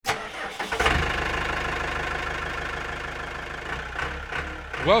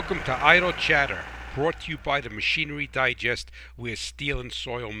Welcome to Idle Chatter, brought to you by the Machinery Digest, where steel and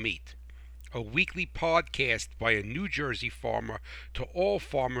soil meet. A weekly podcast by a New Jersey farmer to all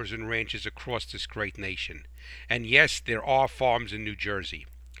farmers and ranchers across this great nation. And yes, there are farms in New Jersey.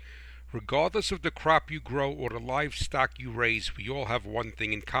 Regardless of the crop you grow or the livestock you raise, we all have one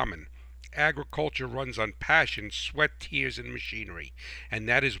thing in common. Agriculture runs on passion, sweat, tears, and machinery, and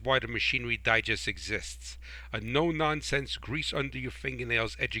that is why the Machinery Digest exists. A no-nonsense,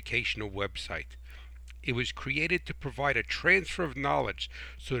 grease-under-your-fingernails educational website. It was created to provide a transfer of knowledge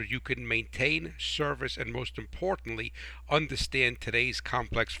so that you can maintain, service, and most importantly, understand today's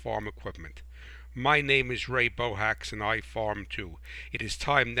complex farm equipment. My name is Ray Bohacz and I farm too. It is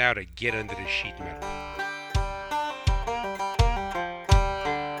time now to get under the sheet metal.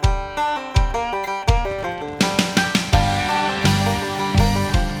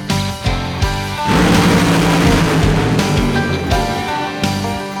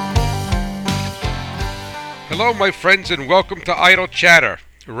 Hello, my friends, and welcome to Idle Chatter.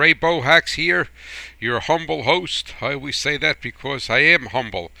 Ray Bohacz here, your humble host. I always say that because I am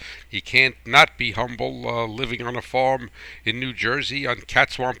humble. You can't not be humble living on a farm in New Jersey on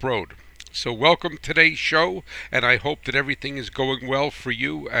Cat Swamp Road. So welcome to today's show, and I hope that everything is going well for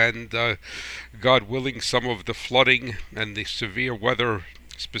you, and God willing, some of the flooding and the severe weather,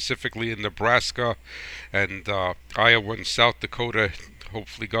 specifically in Nebraska and Iowa and South Dakota,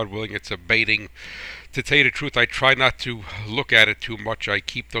 hopefully, God willing, it's abating. To tell you the truth, I try not to look at it too much. I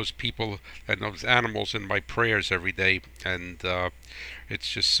keep those people and those animals in my prayers every day, and it's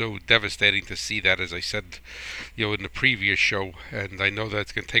just so devastating to see that, as I said, in the previous show. And I know that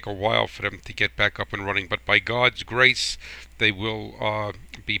it's going to take a while for them to get back up and running, but by God's grace, they will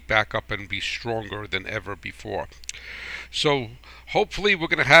be back up and be stronger than ever before. So hopefully we're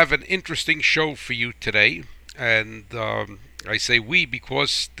going to have an interesting show for you today, and I say we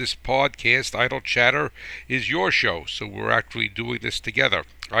because this podcast, Idle Chatter, is your show, so we're actually doing this together.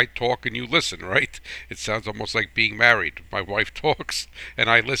 I talk and you listen, right? It sounds almost like being married. My wife talks and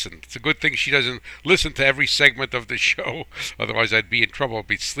I listen. It's a good thing she doesn't listen to every segment of the show, otherwise I'd be in trouble. I'd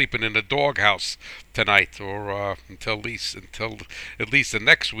be sleeping in the doghouse tonight, or until at least the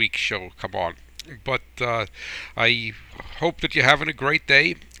next week's show come on. But I hope that you're having a great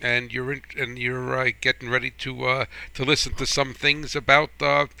day, and you're getting ready to listen to some things about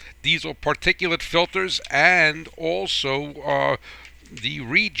diesel particulate filters and also the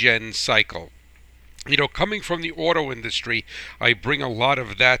regen cycle. Coming from the auto industry, I bring a lot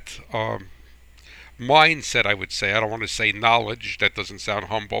of that mindset, I would say. I don't want to say knowledge, that doesn't sound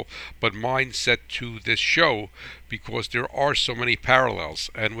humble, but mindset to this show, because there are so many parallels.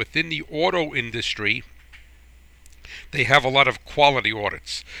 And within the auto industry, they have a lot of quality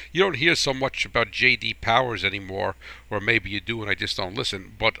audits. You don't hear so much about J.D. Powers anymore, or maybe you do and I just don't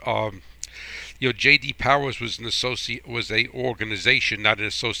listen. But J.D. Powers was a organization, not an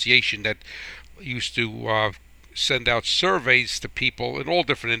association, that used to send out surveys to people in all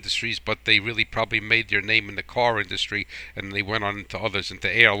different industries, but they really probably made their name in the car industry, and they went on into others,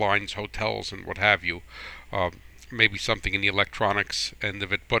 into airlines, hotels, and what have you. Maybe something in the electronics end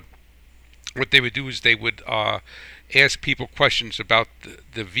of it. But what they would do is they would ask people questions about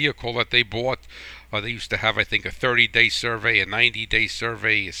the vehicle that they bought. They used to have, I think, a 30-day survey, a 90-day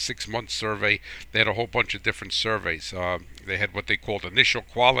survey, a 6-month survey. They had a whole bunch of different surveys. They had what they called initial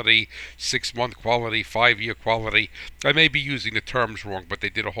quality, 6-month quality, 5-year quality. I may be using the terms wrong, but they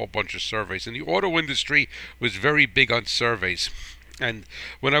did a whole bunch of surveys. And the auto industry was very big on surveys. And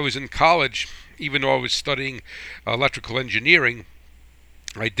when I was in college, even though I was studying electrical engineering,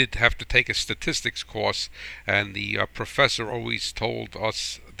 I did have to take a statistics course, and the professor always told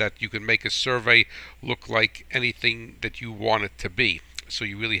us that you can make a survey look like anything that you want it to be. So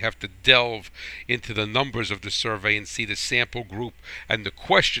you really have to delve into the numbers of the survey and see the sample group and the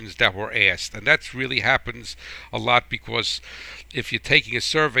questions that were asked. And that really happens a lot, because if you're taking a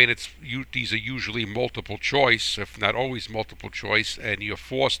survey and these are usually multiple choice, if not always multiple choice, and you're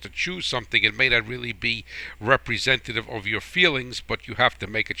forced to choose something, it may not really be representative of your feelings, but you have to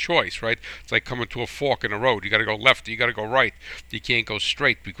make a choice, right? It's like coming to a fork in the road. You got to go left, you got to go right. You can't go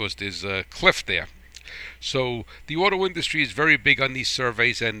straight because there's a cliff there. So the auto industry is very big on these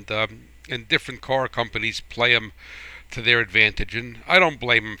surveys, and different car companies play them to their advantage. And I don't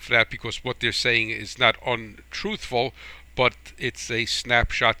blame them for that, because what they're saying is not untruthful, but it's a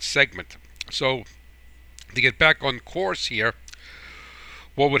snapshot segment. So to get back on course here,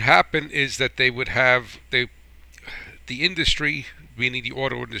 what would happen is that they would have the industry, meaning the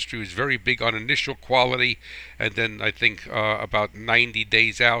auto industry, was very big on initial quality, and then I think about 90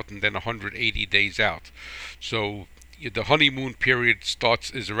 days out, and then 180 days out. So the honeymoon period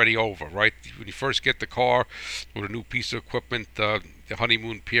is already over, right? When you first get the car with a new piece of equipment, the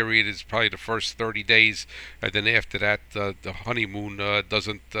honeymoon period is probably the first 30 days, and then after that, the honeymoon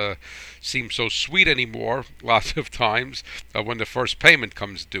doesn't seem so sweet anymore. Lots of times when the first payment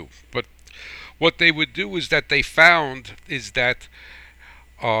comes due. But what they would do is that they found is that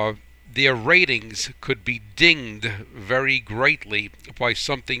uh, their ratings could be dinged very greatly by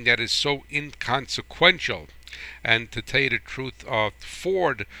something that is so inconsequential. And to tell you the truth,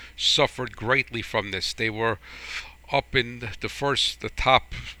 Ford suffered greatly from this. They were up in the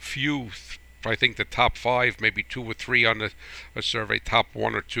top few, I think the top five, maybe two or three on a survey, top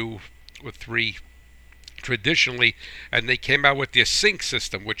one or two or three traditionally, and they came out with their sync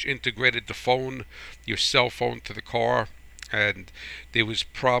system, which integrated your cell phone to the car. And there was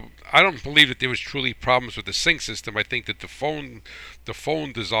I don't believe that there was truly problems with the sync system. I think that the phone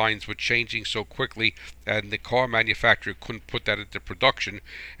designs were changing so quickly, and the car manufacturer couldn't put that into production,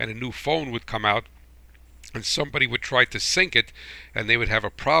 and a new phone would come out, and somebody would try to sync it, and they would have a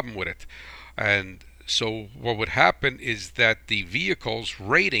problem with it. And so what would happen is that the vehicle's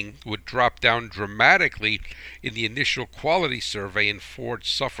rating would drop down dramatically in the initial quality survey, and Ford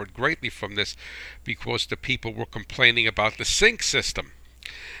suffered greatly from this because the people were complaining about the sync system.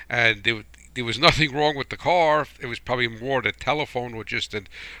 And there was nothing wrong with the car. It was probably more the telephone or just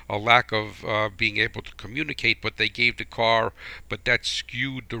a lack of being able to communicate. But they gave the car, but that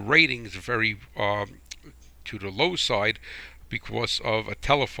skewed the ratings very to the low side because of a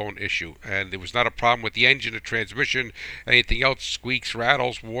telephone issue. And there was not a problem with the engine, the transmission, anything else, squeaks,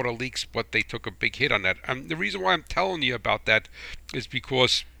 rattles, water leaks, but they took a big hit on that. And the reason why I'm telling you about that is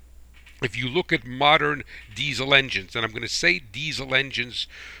because if you look at modern diesel engines, and I'm going to say diesel engines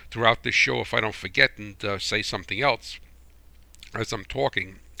throughout this show if I don't forget and say something else as I'm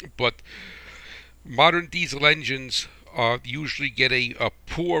talking, but modern diesel engines usually get a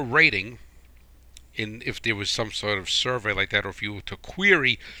poor rating if there was some sort of survey like that, or if you were to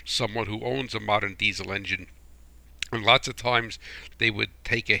query someone who owns a modern diesel engine. And lots of times they would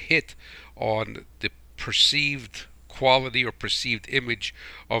take a hit on the perceived quality or perceived image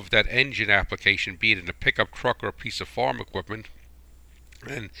of that engine application, be it in a pickup truck or a piece of farm equipment.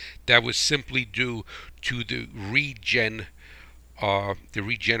 And that was simply due to the regeneration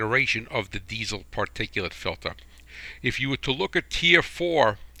of the diesel particulate filter. If you were to look at Tier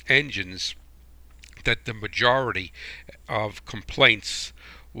 4 engines, that the majority of complaints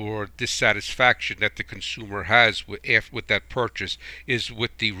or dissatisfaction that the consumer has with that purchase is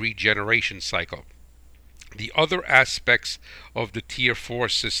with the regeneration cycle. The other aspects of the Tier 4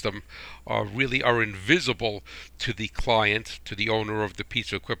 system really are invisible to the client, to the owner of the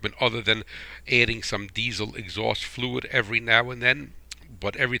piece of equipment, other than adding some diesel exhaust fluid every now and then.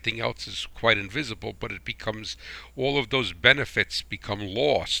 But everything else is quite invisible, but all of those benefits become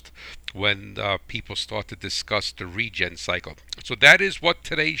lost when people start to discuss the regen cycle. So that is what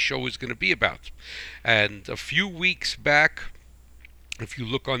today's show is going to be about. And a few weeks back, if you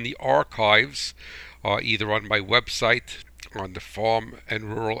look on the archives, either on my website, on the Farm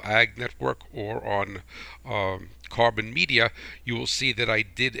and Rural Ag Network, or on Carbon Media, you will see that I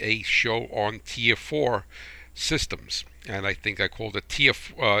did a show on Tier 4 systems. And I think I called it Do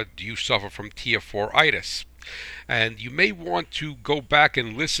You Suffer from Tier 4-itis? And you may want to go back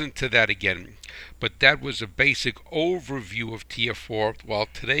and listen to that again. But that was a basic overview of Tier 4, while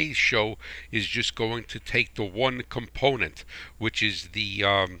today's show is just going to take the one component, which is the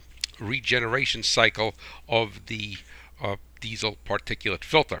regeneration cycle of the diesel particulate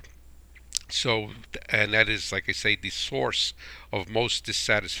filter. So, and that is, like I say, the source of most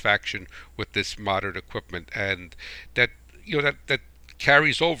dissatisfaction with this modern equipment, and that that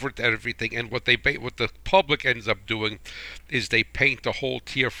carries over to everything. And what the public ends up doing is they paint the whole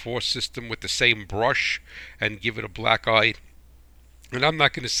Tier 4 system with the same brush and give it a black eye. And I'm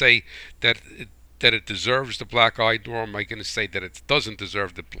not going to say that it deserves the black eye, nor am I going to say that it doesn't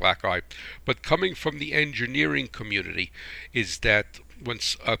deserve the black eye. But coming from the engineering community is that when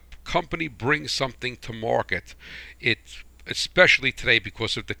a company brings something to market, especially today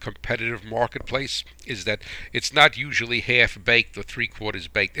because of the competitive marketplace, is that it's not usually half-baked or three-quarters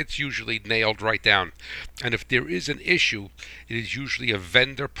baked. It's usually nailed right down. And if there is an issue, it is usually a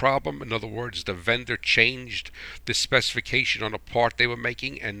vendor problem. In other words, the vendor changed the specification on a part they were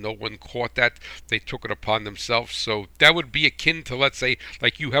making and no one caught that. They took it upon themselves. So that would be akin to, let's say,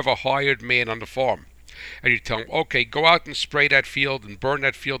 like you have a hired man on the farm, and you tell him, okay, go out and spray that field and burn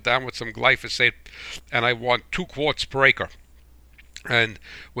that field down with some glyphosate, and I want 2 quarts per acre. And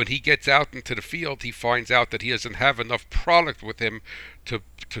when he gets out into the field, he finds out that he doesn't have enough product with him to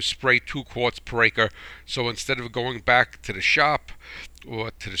spray 2 quarts per acre. So instead of going back to the shop or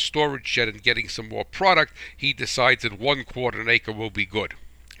to the storage shed and getting some more product, he decides that 1 quart an acre will be good,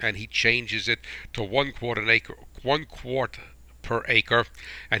 and he changes it to 1 quart an acre, 1 quart per acre,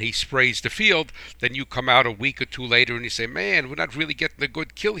 and he sprays the field. Then you come out a week or two later and you say, man, we're not really getting a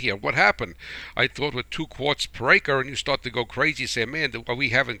good kill here. What happened? I thought with 2 quarts per acre, and you start to go crazy. You say, man, are we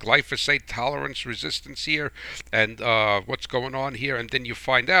having glyphosate tolerance resistance here? And what's going on here? And then you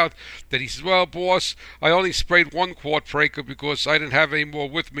find out that he says, well, boss, I only sprayed 1 quart per acre because I didn't have any more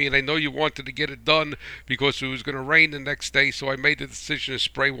with me, and I know you wanted to get it done because it was going to rain the next day, so I made the decision to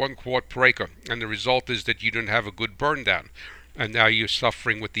spray 1 quart per acre. And the result is that you didn't have a good burn down, and now you're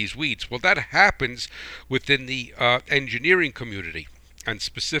suffering with these weeds. Well, that happens within the engineering community, and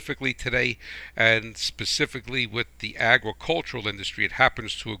specifically today, and specifically with the agricultural industry. It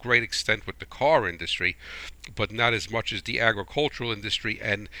happens to a great extent with the car industry, but not as much as the agricultural industry.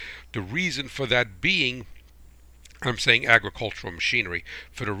 And the reason for that being, I'm saying agricultural machinery,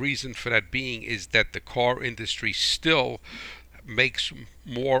 for the reason for that being is that the car industry still makes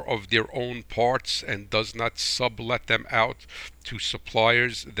more of their own parts and does not sublet them out to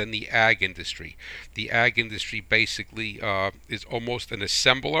suppliers than the ag industry. The ag industry basically is almost an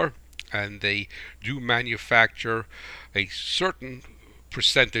assembler, and they do manufacture a certain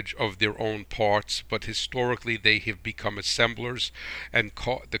percentage of their own parts, but historically they have become assemblers. And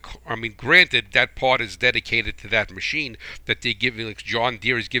granted, that part is dedicated to that machine that they're giving. Like John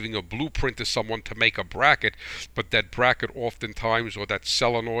Deere is giving a blueprint to someone to make a bracket, but that bracket oftentimes, or that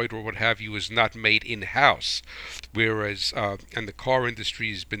solenoid or what have you, is not made in-house. Whereas, and the car industry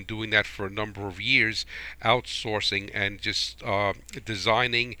has been doing that for a number of years, outsourcing and just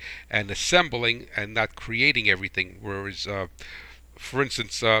designing and assembling and not creating everything. Whereas for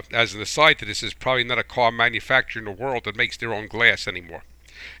instance, as an aside to this, there's probably not a car manufacturer in the world that makes their own glass anymore.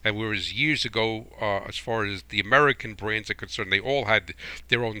 And whereas years ago, as far as the American brands are concerned, they all had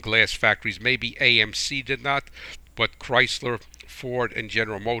their own glass factories. Maybe AMC did not, but Chrysler, Ford, and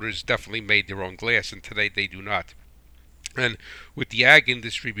General Motors definitely made their own glass, and today they do not. And with the ag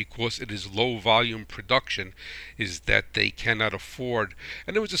industry, because it is low volume production, is that they cannot afford.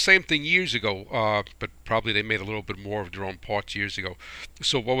 And it was the same thing years ago, but probably they made a little bit more of their own parts years ago.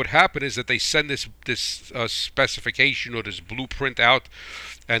 So what would happen is that they send this specification or this blueprint out,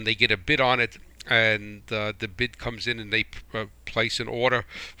 and they get a bid on it, and the bid comes in, and they place an order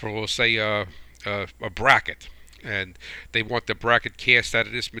for, we'll say, a bracket. And they want the bracket cast out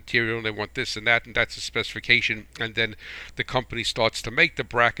of this material, and they want this and that's the specification. And then the company starts to make the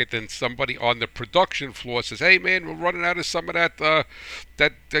bracket, and somebody on the production floor says, hey man, we're running out of some of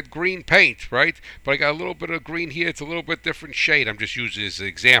that green paint, right? But I got a little bit of green here, it's a little bit different shade. I'm just using it as an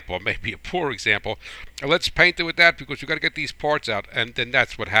example, maybe a poor example. Let's paint it with that because we've got to get these parts out. And then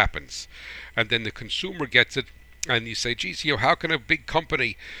that's what happens. And then the consumer gets it, and you say, geez, how can a big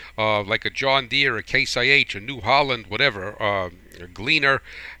company like a John Deere, a Case IH, a New Holland, whatever, a Gleaner,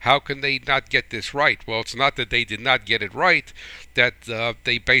 how can they not get this right? Well, it's not that they did not get it right, that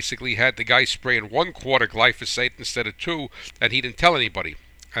they basically had the guy spraying 1 quart of glyphosate instead of 2, and he didn't tell anybody.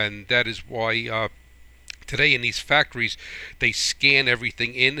 And that is why today in these factories they scan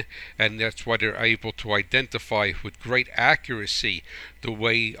everything in, and that's why they're able to identify with great accuracy the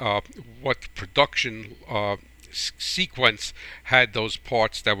way what production sequence had those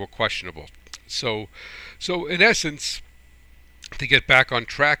parts that were questionable. So in essence, to get back on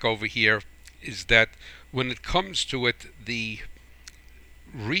track over here, is that when it comes to it, the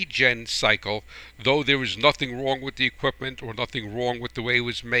regen cycle, though there is nothing wrong with the equipment or nothing wrong with the way it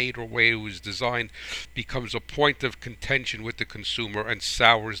was made or the way it was designed, becomes a point of contention with the consumer and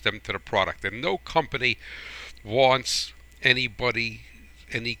sours them to the product. And no company wants any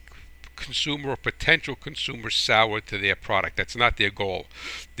consumer or potential consumer sour to their product. That's not their goal.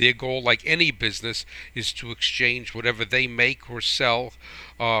 Their goal, like any business, is to exchange whatever they make or sell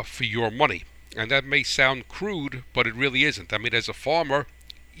for your money. And that may sound crude, but it really isn't. I mean, as a farmer,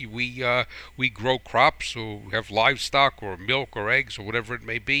 we grow crops, or we have livestock or milk or eggs or whatever it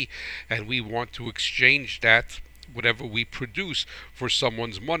may be, and we want to exchange that whatever we produce for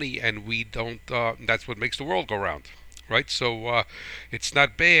someone's money, and we don't. That's what makes the world go round. Right, so it's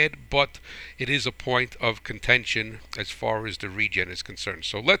not bad, but it is a point of contention as far as the regen is concerned.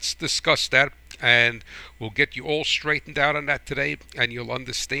 So let's discuss that, and we'll get you all straightened out on that today, and you'll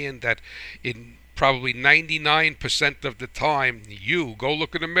understand that in probably 99% of the time, you go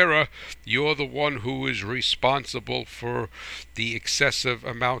look in the mirror, you're the one who is responsible for the excessive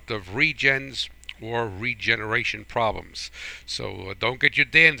amount of regens or regeneration problems. So don't get your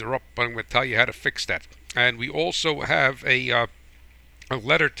dander up. I'm going to tell you how to fix that. And we also have a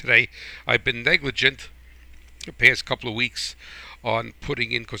letter today. I've been negligent the past couple of weeks on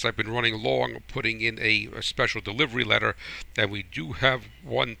putting in, because I've been running long, putting in a special delivery letter, and we do have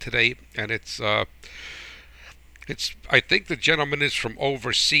one today, and it's I think the gentleman is from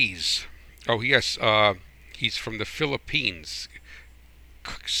overseas. Oh yes, he's from the Philippines.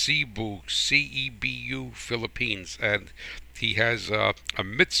 Cebu, Cebu, Philippines, and he has a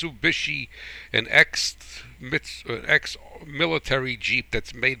Mitsubishi, an ex military Jeep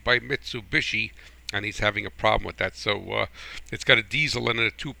that's made by Mitsubishi, and he's having a problem with that. So it's got a diesel in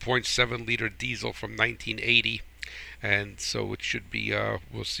it, a 2.7 liter diesel from 1980. And so it should be,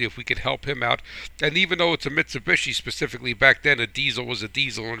 we'll see if we can help him out. And even though it's a Mitsubishi specifically, back then a diesel was a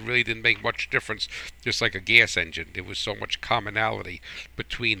diesel and really didn't make much difference, just like a gas engine. There was so much commonality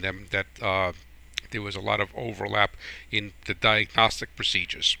between them that there was a lot of overlap in the diagnostic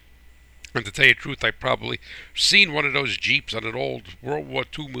procedures. And to tell you the truth, I probably seen one of those Jeeps on an old World War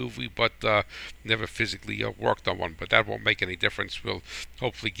II movie, but never physically worked on one. But that won't make any difference. We'll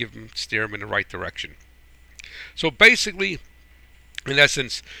hopefully steer him in the right direction. So basically, in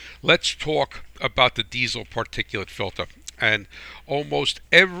essence, let's talk about the diesel particulate filter. And almost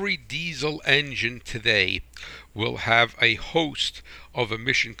every diesel engine today will have a host of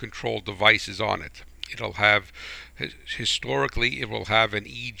emission control devices on it. It'll have, historically, it will have an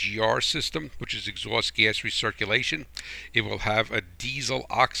EGR system, which is exhaust gas recirculation. It will have a diesel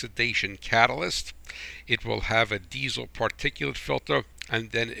oxidation catalyst. It will have a diesel particulate filter,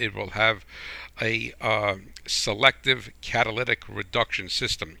 and then it will have a selective catalytic reduction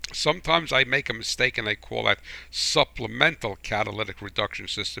system. Sometimes I make a mistake and I call that supplemental catalytic reduction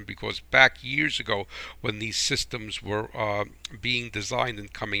system, because back years ago when these systems were being designed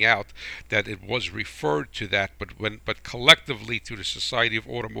and coming out, that it was referred to that, but collectively through the Society of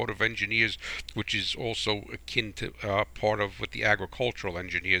Automotive Engineers, which is also akin to part of with the agricultural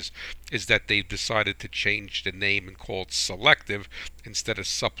engineers, is that they've decided to change the name and call it selective instead of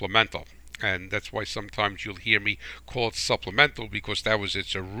supplemental. And that's why sometimes you'll hear me call it supplemental, because that was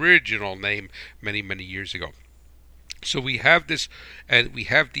its original name many, many years ago. So we have this, and we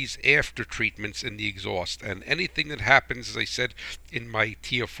have these after treatments in the exhaust, and anything that happens, as I said in my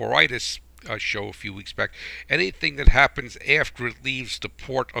Theophoritis show a few weeks back, anything that happens after it leaves the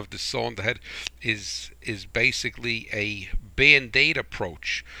port of the cylinder head is basically a band-aid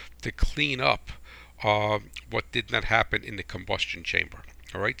approach to clean up what did not happen in the combustion chamber.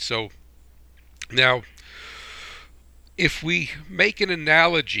 All right, so now, if we make an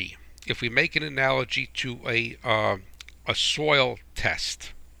analogy, to a soil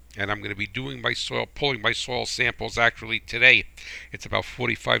test, and I'm going to be doing pulling my soil samples actually today. It's about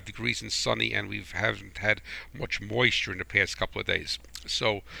 45 degrees and sunny, and we haven't had much moisture in the past couple of days.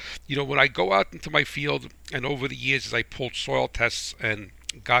 So, when I go out into my field, and over the years as I pulled soil tests and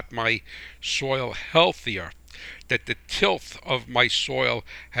got my soil healthier, that the tilth of my soil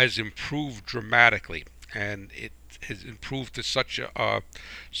has improved dramatically, and it has improved to such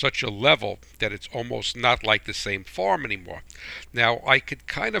a level that it's almost not like the same farm anymore. Now, I could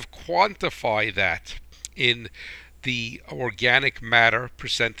kind of quantify that in the organic matter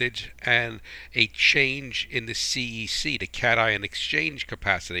percentage and a change in the CEC, the cation exchange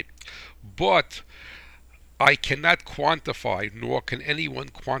capacity, but I cannot quantify, nor can anyone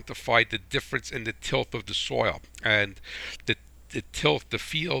quantify, the difference in the tilth of the soil and the tilth, the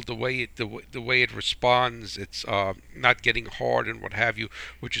feel, the way it responds. It's not getting hard and what have you,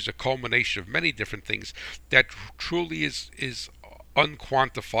 which is a culmination of many different things. That truly is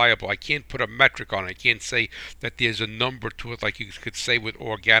unquantifiable. I can't put a metric on it. I can't say that there's a number to it, like you could say with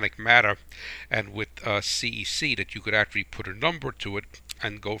organic matter and with CEC, that you could actually put a number to it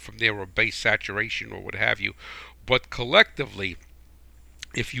and go from there, or base saturation or what have you. But collectively,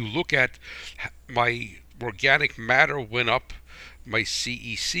 if you look at my organic matter went up, my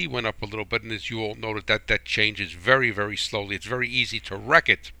CEC went up a little bit, and as you all know, that changes very, very slowly. It's very easy to wreck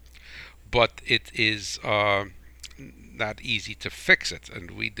it, but it is not easy to fix it,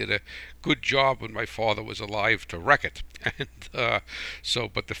 and we did a good job when my father was alive to wreck it. And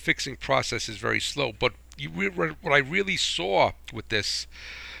but the fixing process is very slow. But what I really saw with this,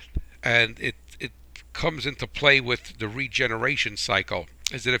 and it comes into play with the regeneration cycle,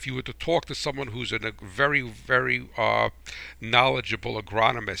 is that if you were to talk to someone who's a very, very knowledgeable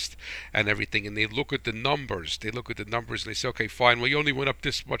agronomist and everything, and they look at the numbers, and they say, okay, fine, well, you only went up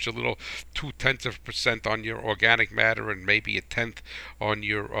this much, a little 0.2% on your organic matter, and maybe 1/10 on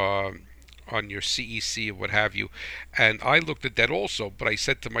your CEC or what have you. And I looked at that also, but I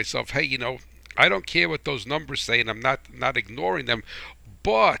said to myself, hey, I don't care what those numbers say, and I'm not ignoring them,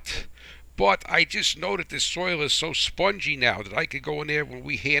 but I just know that this soil is so spongy now that I could go in there when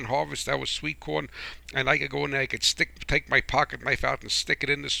we hand harvest our sweet corn, and I could go in there, I could take my pocket knife out and stick it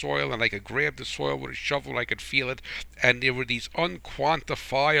in the soil, and I could grab the soil with a shovel, and I could feel it, and there were these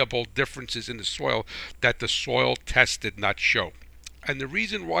unquantifiable differences in the soil that the soil test did not show. And the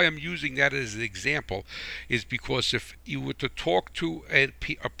reason why I'm using that as an example is because if you were to talk to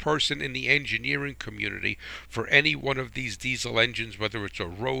a person in the engineering community for any one of these diesel engines, whether it's a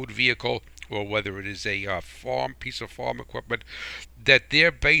road vehicle or whether it is a piece of farm equipment, that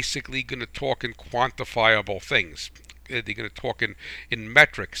they're basically going to talk in quantifiable things. They're going to talk in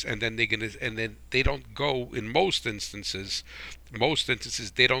metrics, and then they don't go in most instances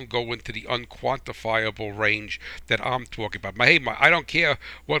they don't go into the unquantifiable range that I'm talking about. I don't care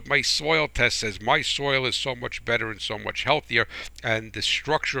what my soil test says. My soil is so much better and so much healthier, and the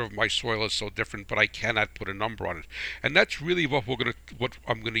structure of my soil is so different, but I cannot put a number on it. And that's really what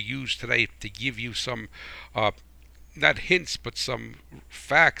I'm gonna use today to give you some not hints but some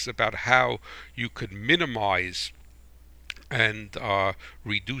facts about how you could minimize and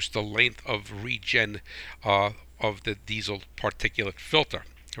reduce the length of regen of the diesel particulate filter.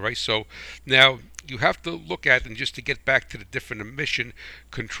 All right, so now you have to look at, and just to get back to the different emission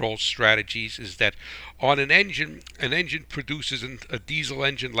control strategies, is that on an engine produces, a diesel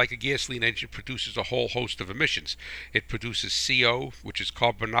engine like a gasoline engine produces a whole host of emissions. It produces CO, which is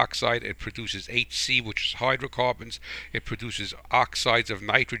carbon monoxide. It produces HC, which is hydrocarbons. It produces oxides of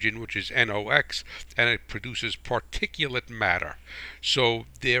nitrogen, which is NOx, and it produces particulate matter. So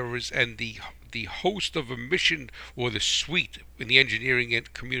there is, and the host of emission, or the suite in the engineering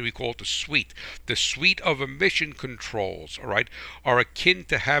community, we call it the suite. The suite of emission controls, all right, are akin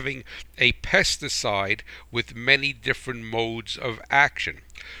to having a pesticide with many different modes of action.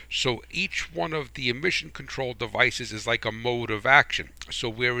 So each one of the emission control devices is like a mode of action. So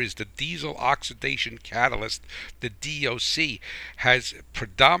whereas the diesel oxidation catalyst, the DOC, has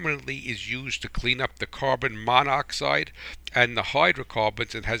predominantly is used to clean up the carbon monoxide and the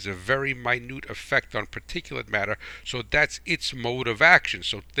hydrocarbons, and has a very minute effect on particulate matter. So that's its mode of action.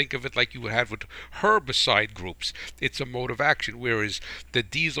 So think of it like you would have with herbicide groups. It's a mode of action, whereas the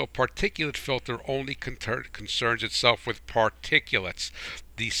diesel particulate filter only concerns itself with particulates.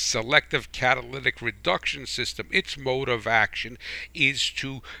 The selective catalytic reduction system, its mode of action is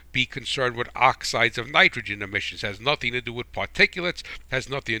to be concerned with oxides of nitrogen emissions. It has nothing to do with particulates, has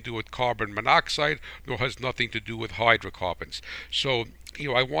nothing to do with carbon monoxide, nor has nothing to do with hydrocarbons. So,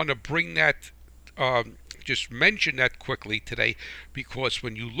 I want to bring that, just mention that quickly today, because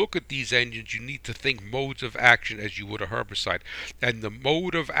when you look at these engines, you need to think modes of action as you would a herbicide. And the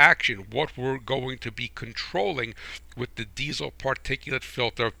mode of action, what we're going to be controlling with the diesel particulate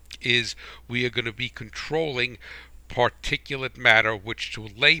filter, is we are going to be controlling particulate matter, which to a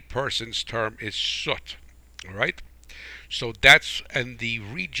layperson's term is soot. All right? So and the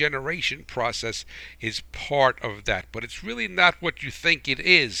regeneration process is part of that. But it's really not what you think it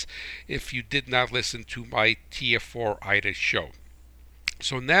is if you did not listen to my TF4 IDA show.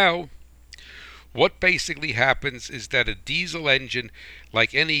 So now, what basically happens is that a diesel engine,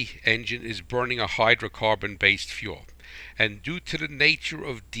 like any engine, is burning a hydrocarbon-based fuel. And due to the nature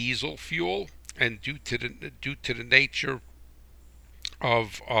of diesel fuel, and due to the nature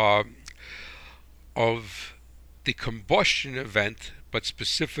of the combustion event, but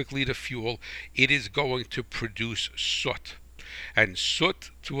specifically the fuel, it is going to produce soot. And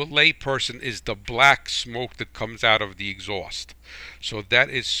soot, to a layperson, is the black smoke that comes out of the exhaust. So that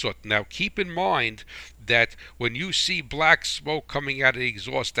is soot. Now keep in mind that when you see black smoke coming out of the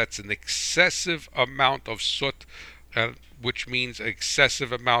exhaust, that's an excessive amount of soot, which means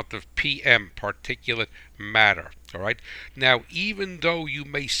excessive amount of PM, particulate matter. All right. Now, even though you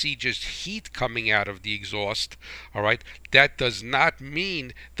may see just heat coming out of the exhaust, all right, that does not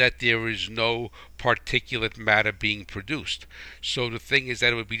mean that there is no particulate matter being produced. So the thing is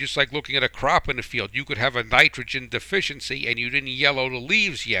that it would be just like looking at a crop in the field. You could have a nitrogen deficiency and you didn't yellow the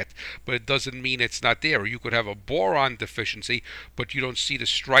leaves yet, but it doesn't mean it's not there. Or you could have a boron deficiency, but you don't see the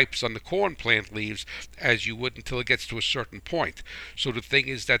stripes on the corn plant leaves as you would until it gets to a certain point. So the thing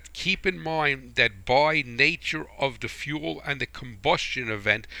is that keep in mind that by nature of the fuel and the combustion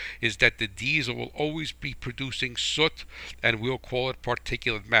event is that the diesel will always be producing soot, and we'll call it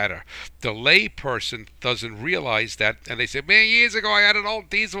particulate matter. The lay person doesn't realize that, and they say, man, years ago I had an old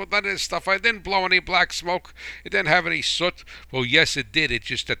diesel with none of this stuff. I didn't blow any black smoke. It didn't have any soot. Well, yes, it did. It's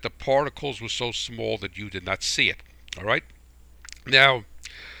just that the particles were so small that you did not see it. All right? Now,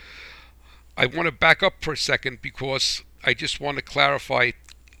 I want to back up for a second because I just want to clarify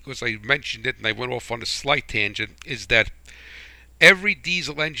because I mentioned it and I went off on a slight tangent, is that every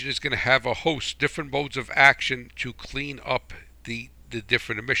diesel engine is going to have a host, different modes of action to clean up the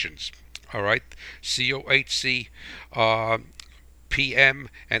different emissions. All right, COHC, PM,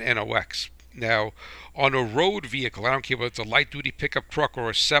 and NOx. Now, on a road vehicle, I don't care whether it's a light duty pickup truck or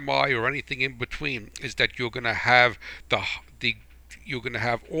a semi or anything in between, is that you're going to have the you're going to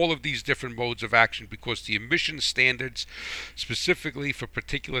have all of these different modes of action because the emission standards, specifically for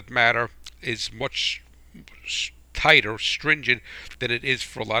particulate matter, is much tighter, stringent than it is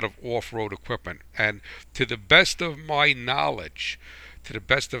for a lot of off-road equipment. And to the best of my knowledge,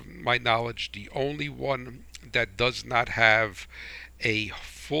 the only one that does not have a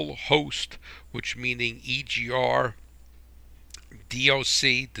full host, which meaning EGR,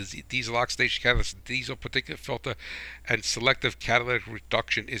 DOC, diesel oxidation catalyst, diesel particulate filter, and selective catalytic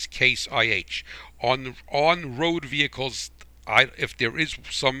reduction, is Case IH. On road vehicles, if there is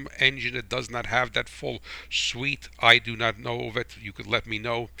some engine that does not have that full suite, I do not know of it. You could let me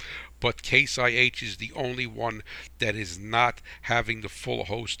know. But Case IH is the only one that is not having the full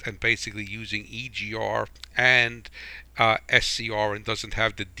host and basically using EGR and SCR, and doesn't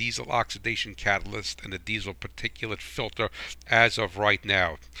have the diesel oxidation catalyst and the diesel particulate filter as of right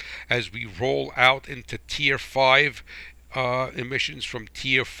now. As we roll out into Tier 5 emissions from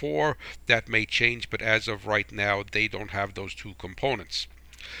Tier 4, that may change, but as of right now, they don't have those two components.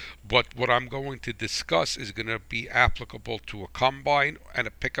 But what I'm going to discuss is going to be applicable to a combine and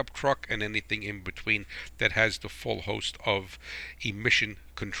a pickup truck and anything in between that has the full host of emission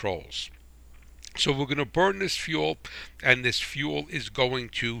controls. So we're going to burn this fuel, and this fuel is going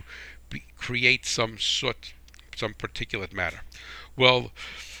to create some soot, some particulate matter. Well,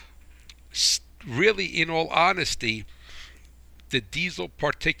 really, in all honesty, the diesel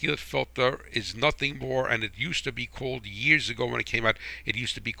particulate filter is nothing more, and it used to be called, years ago when it came out, it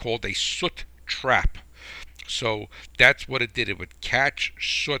used to be called a soot trap. So that's what it did. It would catch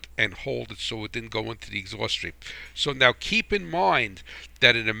soot and hold it so it didn't go into the exhaust stream. So now keep in mind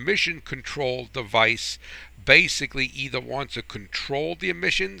that an emission control device basically either wants to control the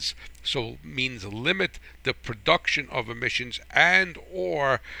emissions, so means limit the production of emissions, and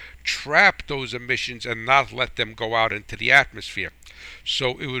or trap those emissions and not let them go out into the atmosphere.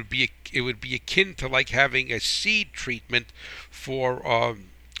 So it would be akin to like having a seed treatment for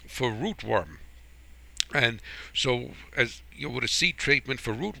rootworm. And so, as you know, with a seed treatment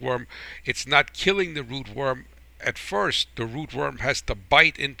for rootworm, it's not killing the rootworm at first. The rootworm has to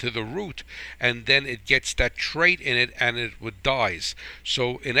bite into the root, and then it gets that trait in it, and it dies.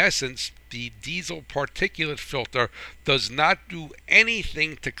 So, in essence, the diesel particulate filter does not do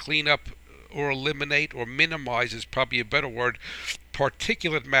anything to clean up or eliminate or minimize, is probably a better word,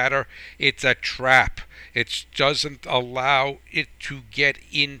 particulate matter. It's a trap. It doesn't allow it to get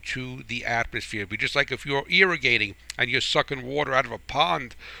into the atmosphere. It'd be just like if you're irrigating and you're sucking water out of a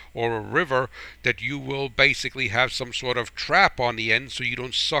pond or a river, that you will basically have some sort of trap on the end so you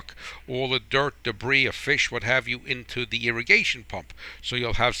don't suck all the dirt, debris, a fish, what have you, into the irrigation pump. So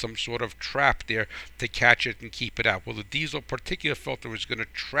you'll have some sort of trap there to catch it and keep it out. Well, the diesel particulate filter is going to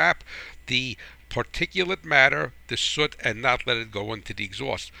trap the particulate matter, the soot, and not let it go into the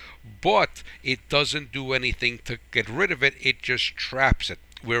exhaust. But it doesn't do anything to get rid of it, it just traps it.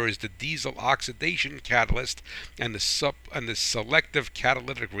 Whereas the diesel oxidation catalyst and the selective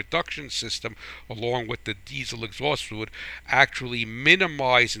catalytic reduction system, along with the diesel exhaust fluid, actually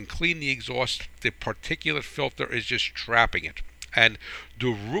minimize and clean the exhaust. The particulate filter is just trapping it. And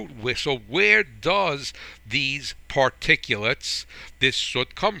so where does these particulates, this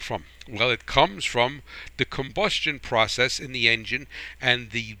soot, come from? Well, it comes from the combustion process in the engine,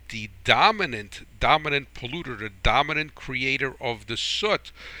 and the dominant polluter, the dominant creator of the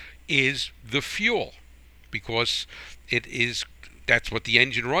soot is the fuel, because that's what the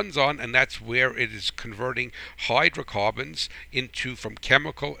engine runs on, and that's where it is converting hydrocarbons from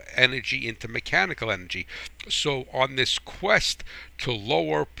chemical energy into mechanical energy. So on this quest to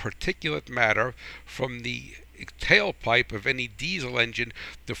lower particulate matter from the tailpipe of any diesel engine,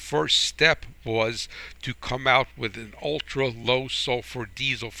 the first step was to come out with an ultra low sulfur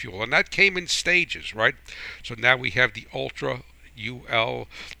diesel fuel, and that came in stages, right? So now we have the ultra low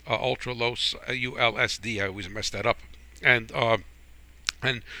ULSD. I always mess that up.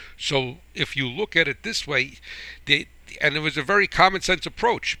 And so if you look at it this way, and it was a very common sense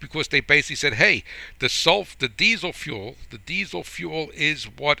approach, because they basically said, hey, the diesel fuel is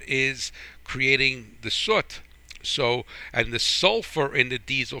what is creating the soot. So, and the sulfur in the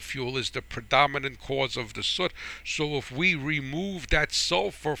diesel fuel is the predominant cause of the soot. So if we remove that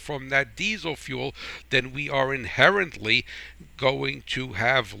sulfur from that diesel fuel, then we are inherently going to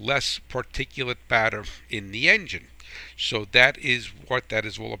have less particulate matter in the engine. So that is what that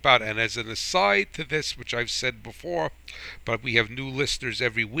is all about. And as an aside to this, which I've said before, but we have new listeners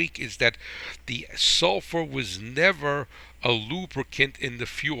every week, is that the sulfur was never a lubricant in the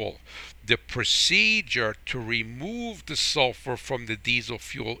fuel. The procedure to remove the sulfur from the diesel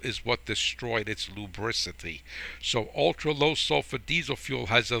fuel is what destroyed its lubricity. So ultra low sulfur diesel fuel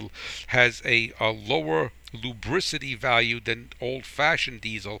has a lower lubricity value than old-fashioned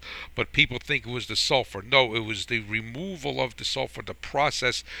diesel, but people think it was the sulfur. No, it was the removal of the sulfur, the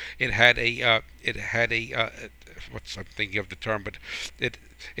process. I'm thinking of the term, but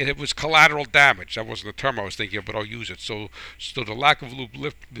it was collateral damage. That wasn't the term I was thinking of, but I'll use it. So the lack of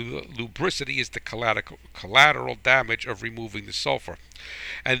lubricity is the collateral damage of removing the sulfur.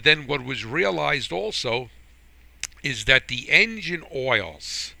 And then what was realized also is that the engine oil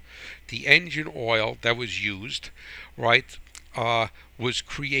that was used, right, was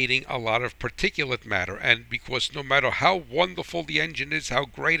creating a lot of particulate matter. And because no matter how wonderful the engine is, how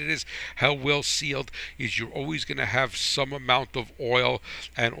great it is, how well sealed, is you're always going to have some amount of oil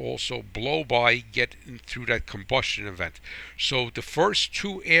and also blow by get through that combustion event. So the first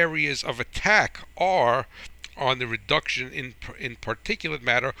two areas of attack are on the reduction in particulate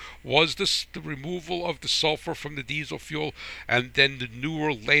matter was the removal of the sulfur from the diesel fuel, and then the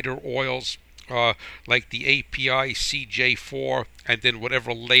newer later oils like the API CJ4, and then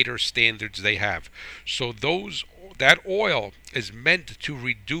whatever later standards they have. So that oil is meant to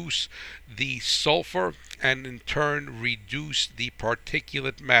reduce the sulfur and in turn reduce the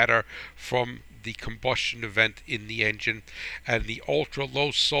particulate matter from the combustion event in the engine, and the ultra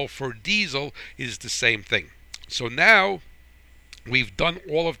low sulfur diesel is the same thing. So now we've done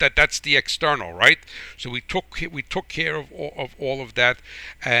all of that. That's the external, right? So we took care of all of that,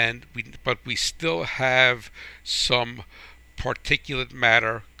 but we still have some particulate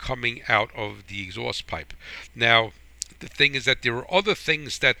matter coming out of the exhaust pipe. Now, the thing is that there are other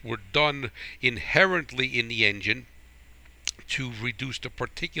things that were done inherently in the engine to reduce the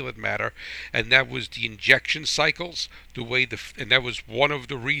particulate matter, and that was the injection cycles, and that was one of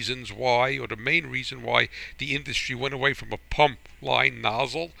the reasons why, or the main reason why, the industry went away from a pump line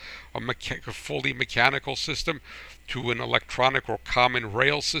nozzle, a fully mechanical system, to an electronic or common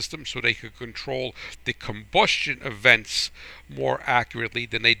rail system, so they could control the combustion events more accurately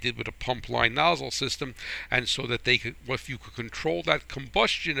than they did with a pump line nozzle system. And so that if you could control that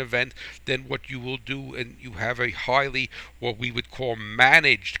combustion event, then what you will do, and you have a highly, what we would call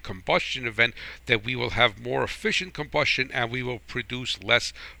managed combustion event, that we will have more efficient combustion and we will produce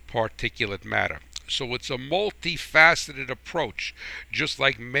less particulate matter. So it's a multifaceted approach, just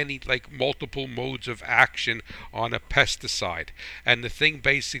like multiple modes of action on a pesticide. And the thing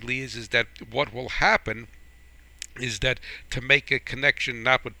basically is that what will happen is that, to make a connection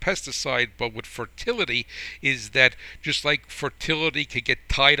not with pesticide but with fertility, is that just like fertility could get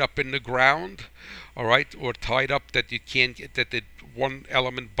tied up in the ground, all right, or tied up that you can't get, that the one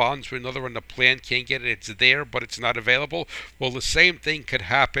element bonds with another and the plant can't get it, it's there but it's not available. Well, the same thing could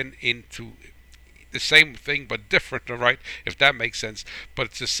happen into the same thing but different, all right, if that makes sense. But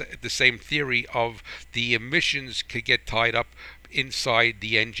it's the same theory of the emissions could get tied up inside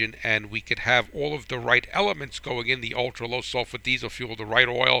the engine, and we could have all of the right elements going in, the ultra low sulfur diesel fuel, the right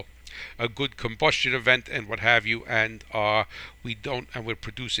oil, a good combustion event, and what have you, and we're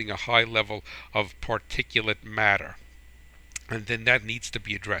producing a high level of particulate matter, and then that needs to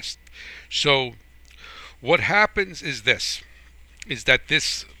be addressed. So what happens is that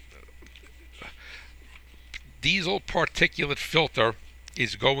this diesel particulate filter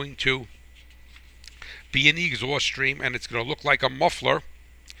is going to be in the exhaust stream, and it's going to look like a muffler.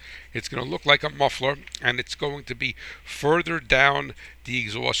 It's going to look like a muffler, and it's going to be further down the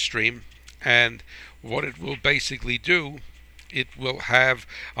exhaust stream. And what it will basically do, it will have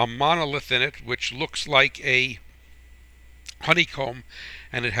a monolith in it, which looks like a honeycomb,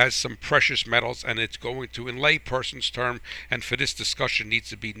 and it has some precious metals, and it's going to, in layperson's term, and for this discussion needs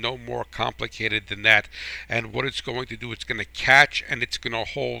to be no more complicated than that, and what it's going to do, it's going to catch and it's going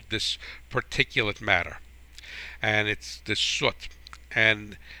to hold this particulate matter, and it's this soot.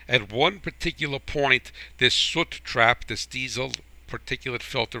 And at one particular point, this soot trap, this diesel particulate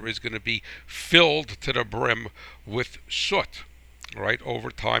filter, is going to be filled to the brim with soot. All right,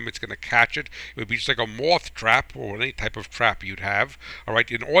 over time it's going to catch it. It would be just like a moth trap or any type of trap you'd have. All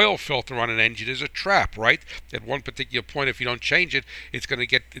right, an oil filter on an engine is a trap, right? At one particular point, if you don't change it, it's going to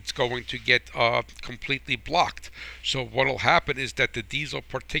get completely blocked. So what will happen is that the diesel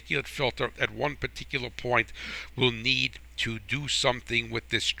particulate filter at one particular point will need to do something with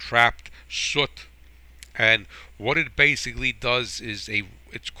this trapped soot, and what it basically does is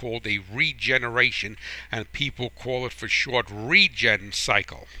it's called a regeneration, and people call it for short regen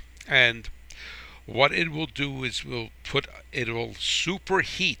cycle. And what it will do is it will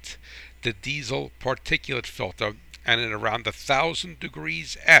superheat the diesel particulate filter, and at around 1,000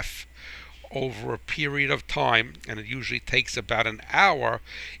 degrees F over a period of time, and it usually takes about an hour,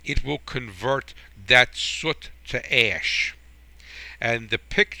 it will convert that soot to ash. And the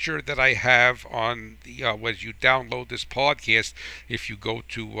picture that I have on the as you download this podcast, if you go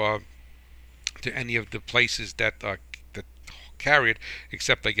to any of the places that carry it,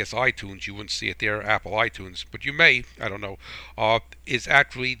 except I guess iTunes, you wouldn't see it there, Apple iTunes, but you may, I don't know, is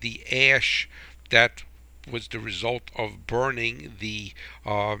actually the ash that was the result of burning the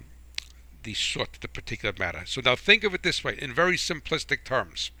soot, the particulate matter. So now think of it this way, in very simplistic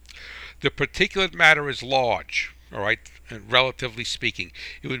terms. The particulate matter is large, all right, and relatively speaking.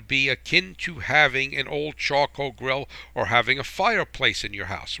 It would be akin to having an old charcoal grill or having a fireplace in your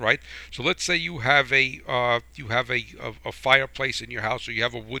house, right? So let's say you have a fireplace in your house, or you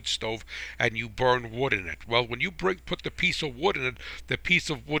have a wood stove and you burn wood in it. Well, when you put the piece of wood in it, the piece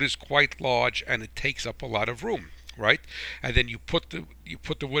of wood is quite large and it takes up a lot of room, right? And then you put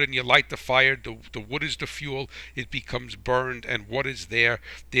the wood and you light the fire. The wood is the fuel. It becomes burned, and what is there?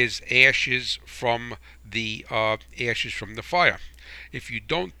 There's ashes from the fire. If you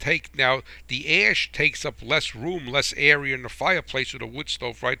don't take now, the ash takes up less room, less area in the fireplace or the wood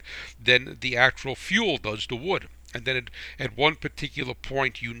stove, right? Than the actual fuel does, the wood. And then at one particular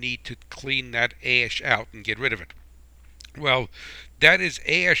point, you need to clean that ash out and get rid of it. Well, that is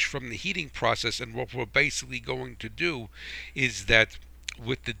ash from the heating process, and what we're basically going to do is that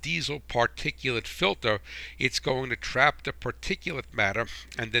with the diesel particulate filter, it's going to trap the particulate matter,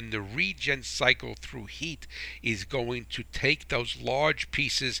 and then the regen cycle through heat is going to take those large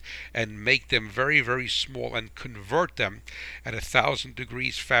pieces and make them very, very small and convert them at 1,000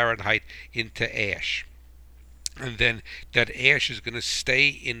 degrees Fahrenheit into ash. And then that ash is going to stay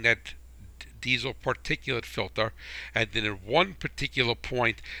in that diesel particulate filter, and then at one particular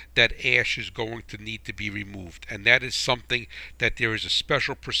point that ash is going to need to be removed, and that is something that there is a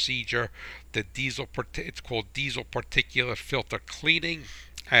special procedure. It's called diesel particulate filter cleaning,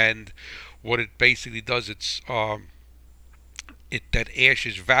 and what it basically does, that ash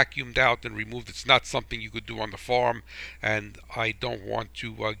is vacuumed out and removed. It's not something you could do on the farm, and I don't want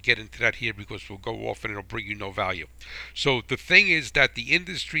to get into that here because we'll go off and it'll bring you no value. So the thing is that the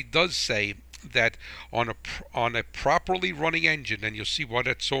industry does say that on a properly running engine, and you'll see why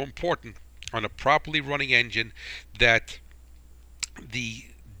that's so important, on a properly running engine, that the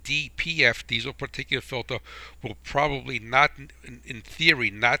DPF, diesel particulate filter, will probably not, in theory,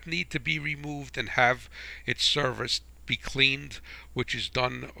 not need to be removed and have it serviced, be cleaned, which is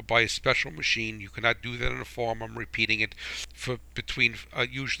done by a special machine. You cannot do that on a farm. I'm repeating it. For between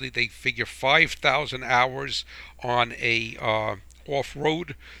usually they figure 5,000 hours on a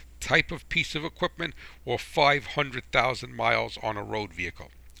off-road type of piece of equipment, or 500,000 miles on a road vehicle.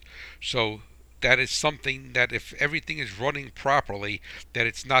 So that is something that if everything is running properly, that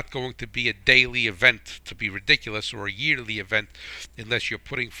it's not going to be a daily event to be ridiculous, or a yearly event, unless you're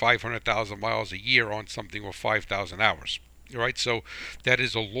putting 500,000 miles a year on something, or 5,000 hours. All right, so that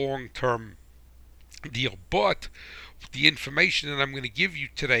is a long-term deal. But the information that I'm going to give you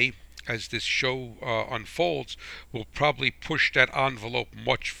today, as this show unfolds, will probably push that envelope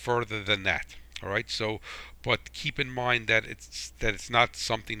much further than that. All right, so but keep in mind that it's not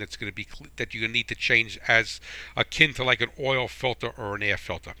something that's going to be that you're going to need to change, as akin to like an oil filter or an air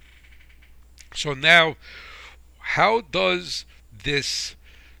filter. So now, how does this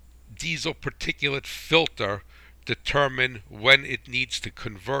diesel particulate filter determine when it needs to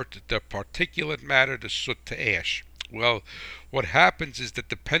convert the particulate matter, the soot, to ash? Well, what happens is that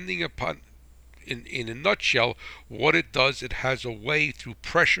depending upon, in a nutshell, what it does, it has a way through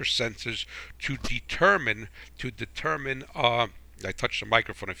pressure sensors to determine I touched the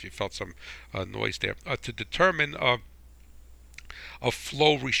microphone if you felt some noise there, to determine a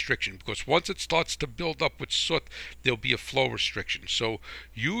flow restriction, because once it starts to build up with soot, there'll be a flow restriction. So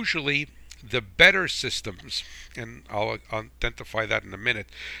usually the better systems, and I'll identify that in a minute,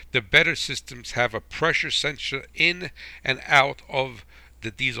 the better systems have a pressure sensor in and out of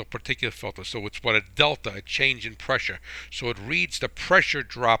the diesel particulate filter. So it's what a delta, a change in pressure. So it reads the pressure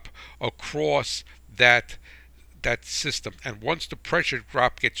drop across that system. And once the pressure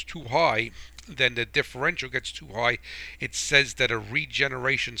drop gets too high, then the differential gets too high, it says that a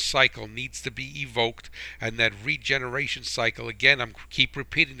regeneration cycle needs to be evoked, and that regeneration cycle, again, I'm keep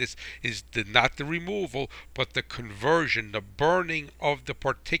repeating this, is not the removal, but the conversion, the burning of the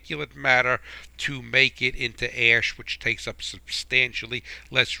particulate matter to make it into ash, which takes up substantially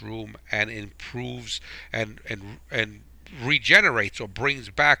less room and improves and regenerates or brings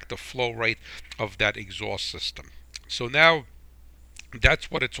back the flow rate of that exhaust system. So now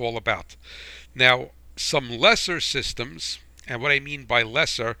that's what it's all about. Now, some lesser systems, and what I mean by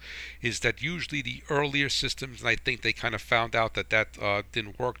lesser is that usually the earlier systems, and I think they kind of found out that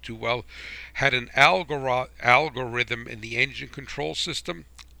didn't work too well, had an algorithm in the engine control system,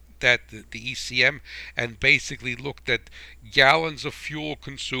 that the ECM, and basically looked at gallons of fuel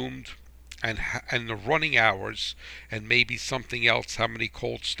consumed and the running hours, and maybe something else, how many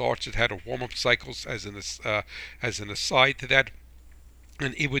cold starts it had, or warm-up cycles, as an aside to that.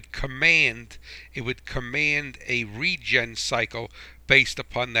 And it would command a regen cycle based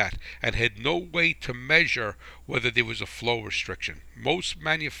upon that, and had no way to measure whether there was a flow restriction. Most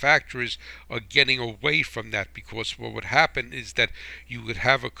manufacturers are getting away from that, because what would happen is that you would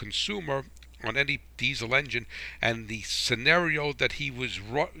have a consumer on any diesel engine, and the scenario that he was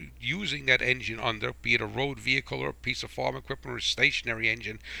using that engine under, be it a road vehicle or a piece of farm equipment or a stationary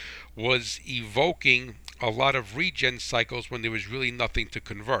engine, was evoking a lot of regen cycles when there was really nothing to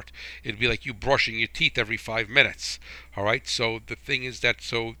convert. It'd be like you brushing your teeth every 5 minutes. All right, so the thing is that,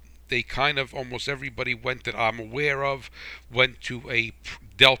 so they kind of, almost everybody went, that I'm aware of, went to a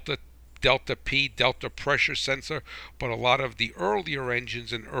delta P, delta pressure sensor, but a lot of the earlier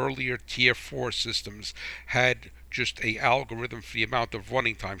engines and earlier tier 4 systems had just a algorithm for the amount of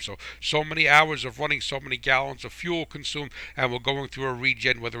running time. So many hours of running, so many gallons of fuel consumed, and we're going through a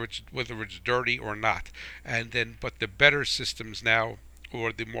regen, whether it's dirty or not. And then, but the better systems now,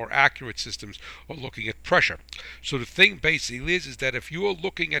 or the more accurate systems, are looking at pressure. So the thing basically is that if you are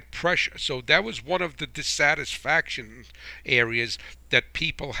looking at pressure, so that was one of the dissatisfaction areas that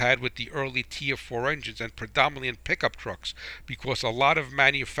people had with the early tier 4 engines, and predominantly in pickup trucks, because a lot of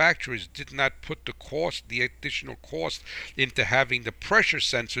manufacturers did not put the additional cost into having the pressure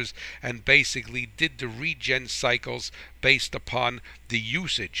sensors, and basically did the regen cycles based upon the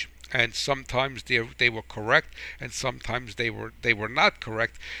usage. And sometimes they were correct, and sometimes they were not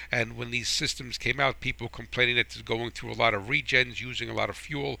correct. And when these systems came out, people complaining that they're going through a lot of regens, using a lot of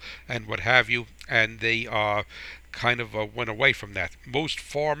fuel and what have you, and they kind of went away from that. Most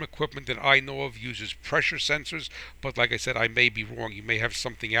farm equipment that I know of uses pressure sensors, but like I said, I may be wrong. You may have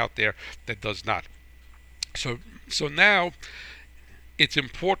something out there that does not. So now it's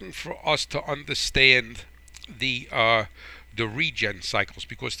important for us to understand the regen cycles,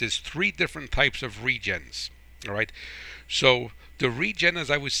 because there's 3 different types of regens. All right, so the regen, as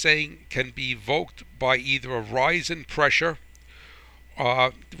I was saying, can be evoked by either a rise in pressure,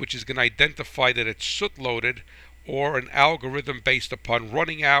 which is going to identify that it's soot loaded, or an algorithm based upon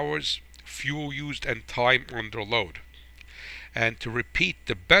running hours, fuel used, and time under load. And to repeat,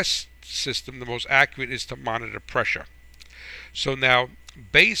 the best system, the most accurate, is to monitor pressure. So now,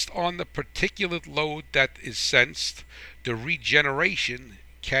 based on the particulate load that is sensed, the regeneration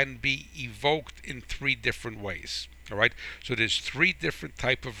can be evoked in 3 different ways. All right, so there's 3 different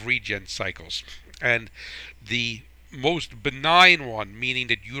type of regen cycles, and the most benign one, meaning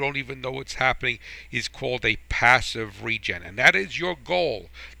that you don't even know what's happening, is called a passive regen, and that is your goal.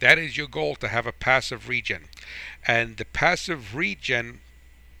 That is your goal, to have a passive regen. And the passive regen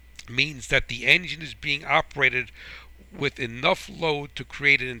means that the engine is being operated with enough load to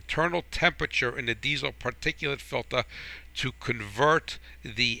create an internal temperature in the diesel particulate filter to convert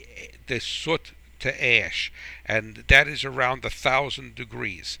the soot to ash, and that is around 1,000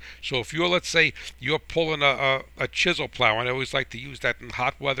 degrees. So if you're, let's say, you're pulling a chisel plow, and I always like to use that in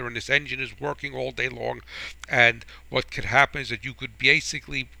hot weather, and this engine is working all day long, and what could happen is that you could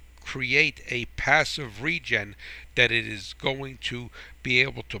basically create a passive regen, that it is going to be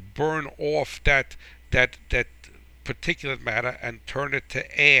able to burn off that particulate matter and turn it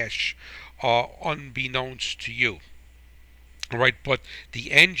to ash, unbeknownst to you. All right, but the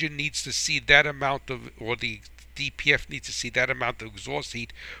engine needs to see that amount of, or the DPF needs to see that amount of exhaust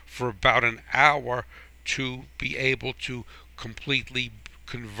heat for about an hour to be able to completely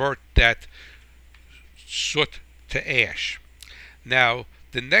convert that soot to ash. Now,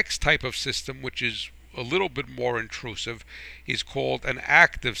 the next type of system, which is a little bit more intrusive, is called an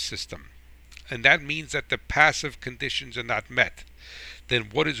active system. and that means that the passive conditions are not met, then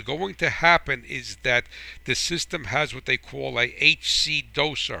what is going to happen is that the system has what they call a HC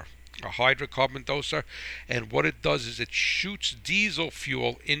doser, a hydrocarbon doser, and what it does is it shoots diesel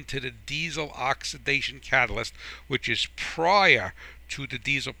fuel into the diesel oxidation catalyst, which is prior to the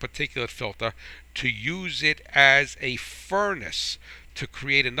diesel particulate filter, to use it as a furnace to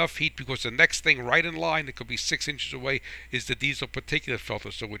create enough heat, because the next thing right in line, it could be 6 inches away, is the diesel particulate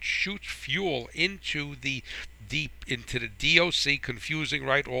filter. So it shoots fuel into the DOC, confusing,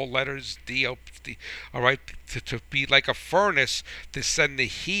 right? All letters, all right, to be like a furnace to send the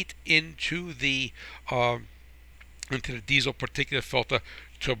heat into the diesel particulate filter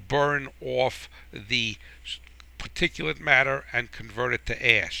to burn off the particulate matter and convert it to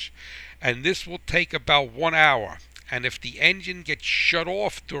ash. And this will take about 1 hour. And if the engine gets shut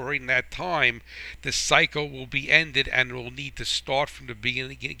off during that time, the cycle will be ended and it will need to start from the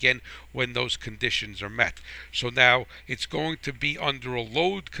beginning again when those conditions are met. So now it's going to be under a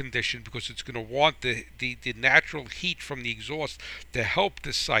load condition because it's going to want the natural heat from the exhaust to help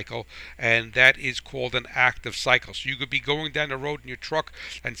this cycle, and that is called an active cycle. So you could be going down the road in your truck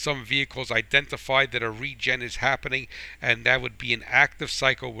and some vehicles identify that a regen is happening, and that would be an active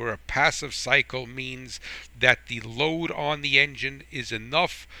cycle, where a passive cycle means that the load on the engine is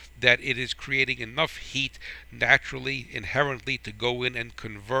enough that it is creating enough heat naturally, inherently, to go in and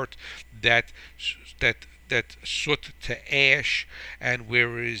convert that soot to ash. And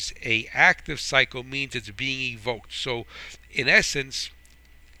whereas a active cycle means it's being evoked. So in essence,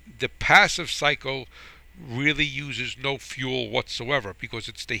 the passive cycle really uses no fuel whatsoever, because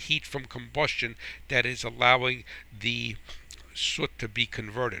it's the heat from combustion that is allowing the soot to be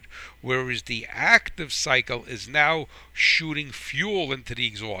converted, whereas the active cycle is now shooting fuel into the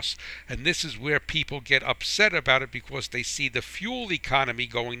exhaust. And this is where people get upset about it, because they see the fuel economy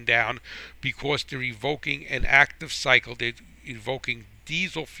going down because they're evoking an active cycle. They're evoking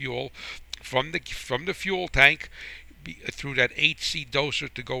diesel fuel from the fuel tank through that HC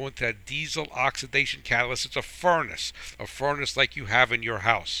doser to go into that diesel oxidation catalyst. It's a furnace like you have in your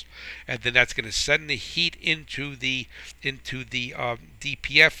house, and then that's going to send the heat into the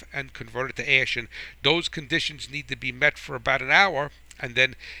DPF and convert it to ash. And those conditions need to be met for about an hour, and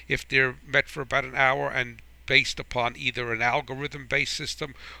then if they're met for about an hour and based upon either an algorithm-based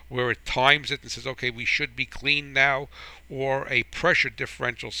system where it times it and says, okay, we should be clean now, or a pressure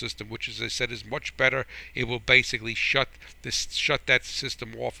differential system, which, as I said, is much better. It will basically shut that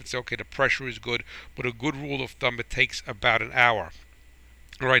system off and say, okay, the pressure is good, but a good rule of thumb, it takes about an hour.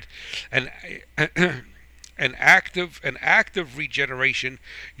 All right, and an active regeneration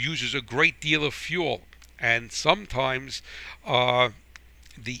uses a great deal of fuel, and sometimes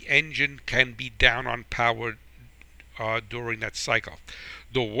the engine can be down on power during that cycle.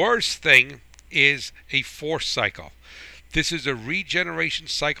 The worst thing is a force cycle. This is a regeneration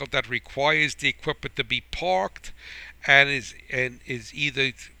cycle that requires the equipment to be parked and is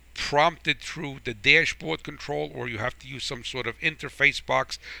either prompted through the dashboard control, or you have to use some sort of interface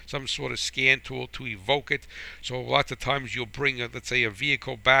box, some sort of scan tool to evoke it. So lots of times you'll bring, let's say, a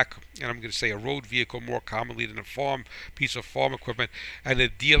vehicle back, and I'm going to say a road vehicle more commonly than a piece of farm equipment, and the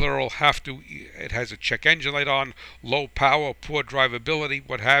dealer will have to, it has a check engine light on, low power, poor drivability,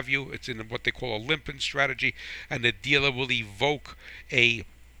 what have you. It's in what they call a limping strategy, and the dealer will evoke a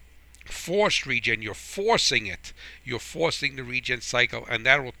forced regen. You're forcing the regen cycle, and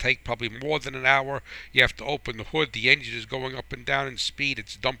that will take probably more than an hour. You have to open the hood. The engine is going up and down in speed.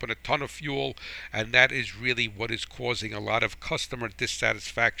 It's dumping a ton of fuel, and that is really what is causing a lot of customer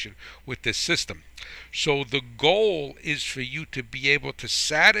dissatisfaction with this system. So the goal is for you to be able to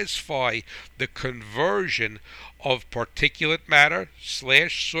satisfy the conversion of particulate matter /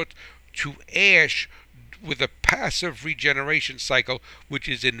 soot to ash with a passive regeneration cycle, which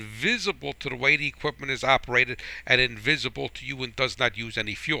is invisible to the way the equipment is operated and invisible to you and does not use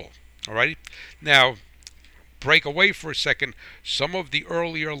any fuel. Alrighty? Now, break away for a second. Some of the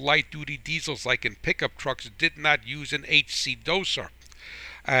earlier light-duty diesels, like in pickup trucks, did not use an HC doser.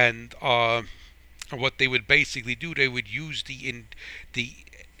 And what they would basically do, they would use the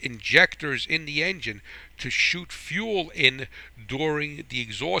injectors in the engine to shoot fuel in during the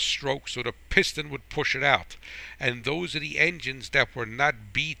exhaust stroke, so the piston would push it out. And those are the engines that were not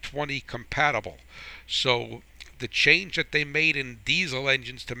B20 compatible. So the change that they made in diesel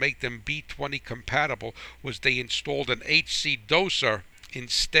engines to make them B20 compatible was they installed an HC doser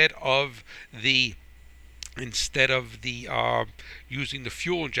instead of the instead of the using the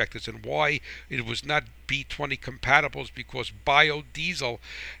fuel injectors. And why it was not B20 compatible is because biodiesel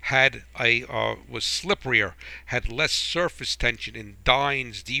had a was slipperier, had less surface tension in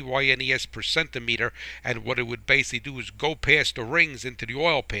dynes, dynes per centimeter, and what it would basically do is go past the rings into the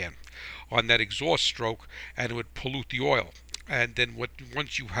oil pan on that exhaust stroke, and it would pollute the oil. And then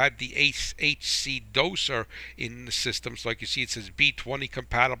once you had the HC doser in the systems, like you see, it says B20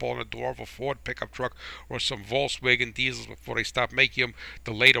 compatible on the door of a Ford pickup truck or some Volkswagen diesels before they stopped making them.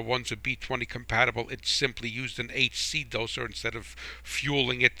 The later ones are B20 compatible. It simply used an HC doser instead of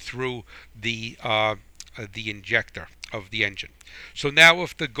fueling it through the injector of the engine. So now,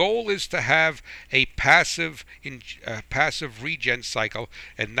 if the goal is to have a passive regen cycle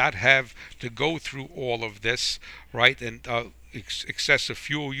and not have to go through all of this, right, and excessive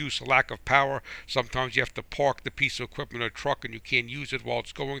fuel use, lack of power. Sometimes you have to park the piece of equipment or truck and you can't use it while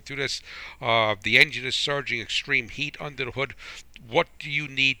it's going through this. The engine is surging, extreme heat under the hood. What do you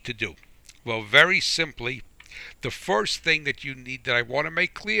need to do? Well, very simply, the first thing that you need, that I want to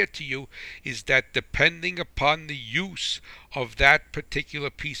make clear to you, is that depending upon the use of that particular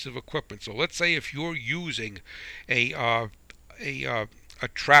piece of equipment. So let's say if you're using a a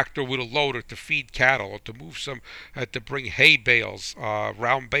tractor with a loader to feed cattle, or to move some, to bring hay bales,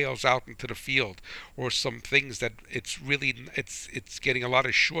 round bales out into the field, or some things that it's getting a lot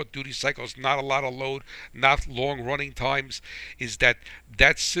of short duty cycles, not a lot of load, not long running times, is that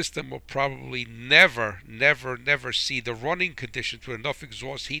system will probably never see the running conditions with enough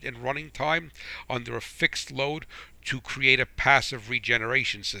exhaust heat and running time under a fixed load to create a passive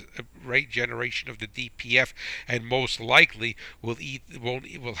regeneration of the DPF, and most likely will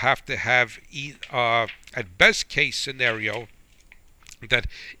have to have, at best case scenario, that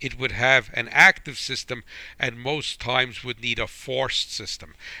it would have an active system, and most times would need a forced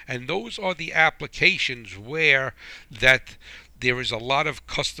system. And those are the applications where that there is a lot of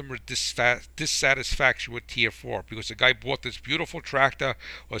customer dissatisfaction with Tier 4, because the guy bought this beautiful tractor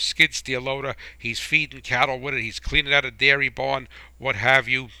or skid steer loader, he's feeding cattle with it, he's cleaning out a dairy barn, what have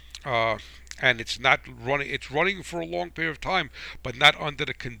you, and it's not running. It's running for a long period of time, but not under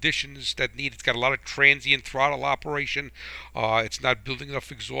the conditions that need. It's got a lot of transient throttle operation. It's not building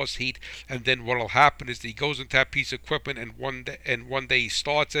enough exhaust heat, and then what will happen is that he goes into that piece of equipment, and one day he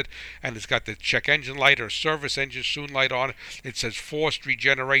starts it, and it's got the check engine light or service engine soon light on. It says forced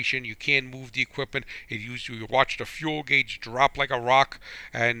regeneration. You can't move the equipment. You watch the fuel gauge drop like a rock,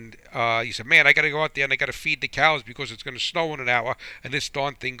 and you say, "Man, I got to go out there and I got to feed the cows because it's going to snow in an hour," and this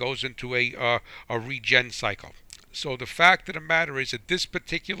darn thing goes into a regen cycle. So the fact of the matter is, at this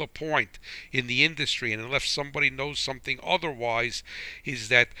particular point in the industry, and unless somebody knows something otherwise, is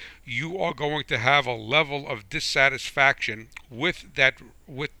that you are going to have a level of dissatisfaction with the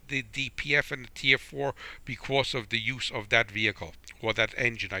DPF and the Tier 4 because of the use of that vehicle, or that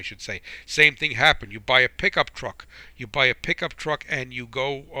engine, I should say. Same thing happened. You buy a pickup truck. And you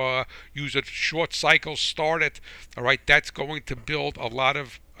go use a short cycle, start it. All right, that's going to build a lot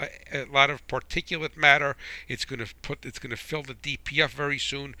of particulate matter. It's going to fill the DPF very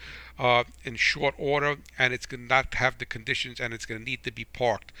soon, in short order, and it's going to not have the conditions, and it's going to need to be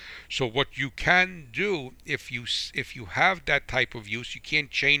parked. So what you can do, if you have that type of use, you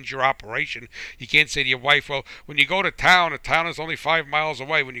can't change your operation. You can't say to your wife, "Well, when you go to town, a town is only 5 miles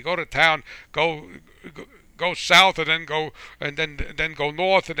away. When you go to town, go south, and then go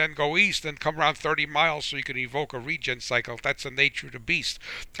north, and then go east, and come around 30 miles so you can evoke a regen cycle." That's the nature of the beast,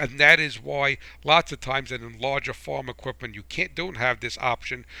 and that is why lots of times in larger farm equipment you don't have this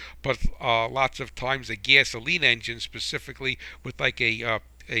option. But lots of times a gasoline engine, specifically with like a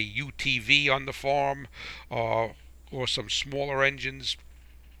UTV on the farm, or some smaller engines,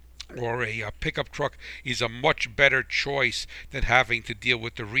 or a pickup truck, is a much better choice than having to deal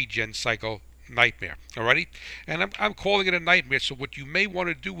with the regen cycle nightmare. Alrighty, and I'm calling it a nightmare. So what you may want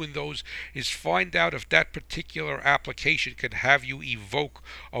to do in those is find out if that particular application can have you evoke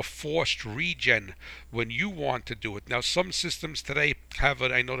a forced regen when you want to do it. Now, some systems today have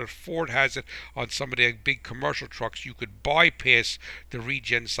it. I know that Ford has it on some of their big commercial trucks. You could bypass the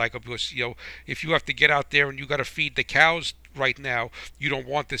regen cycle, because if you have to get out there and you got to feed the cows right now, you don't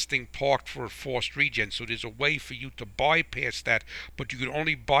want this thing parked for a forced regen. So there's a way for you to bypass that, but you can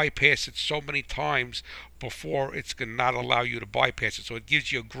only bypass it so many times before it's going to not allow you to bypass it. So it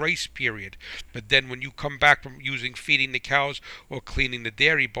gives you a grace period. But then when you come back from feeding the cows or cleaning the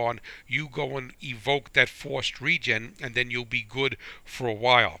dairy barn, you go and evoke that forced regen, and then you'll be good for a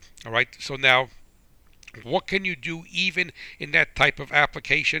while. All right. So now, what can you do even in that type of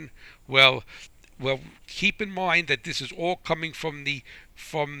application? Well, keep in mind that this is all coming from the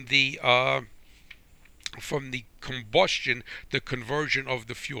the combustion, the conversion of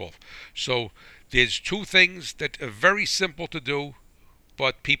the fuel. So there's two things that are very simple to do,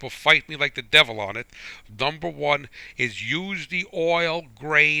 but people fight me like the devil on it. Number one is use the oil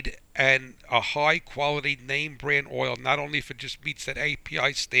grade and a high quality name brand oil, not only if it just meets that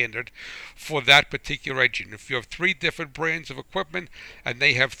API standard for that particular engine. If you have three different brands of equipment and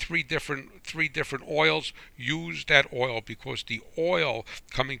they have three different oils, use that oil, because the oil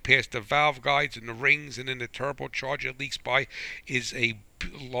coming past the valve guides and the rings and in the turbocharger it leaks by is a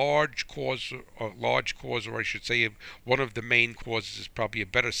large cause, or I should say, one of the main causes is probably a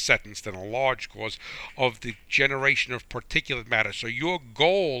better sentence than a large cause of the generation of particulate matter. So your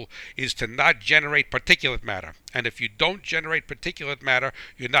goal is to not generate particulate matter, and if you don't generate particulate matter,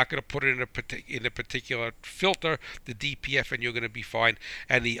 you're not going to put it in a particular filter, the DPF, and you're going to be fine.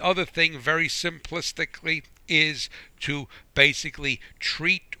 And the other thing, very simplistically, is to basically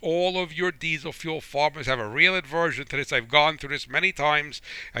treat all of your diesel fuel. Farmers have a real aversion to this. I've gone through this many times.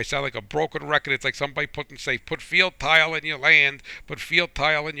 I sound like a broken record. It's like somebody put field tile in your land, put field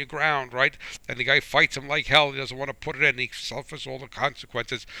tile in your ground, right? And the guy fights him like hell. He doesn't want to put it in. He suffers all the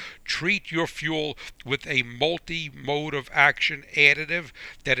consequences. Treat your fuel with a multi-mode of action additive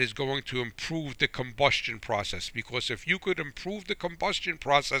that is going to improve the combustion process. Because if you could improve the combustion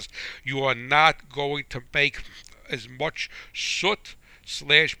process, you are not going to make as much soot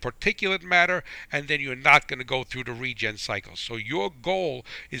slash particulate matter, and then you're not going to go through the regen cycle. So your goal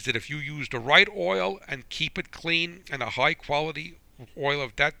is that if you use the right oil and keep it clean, and a high quality oil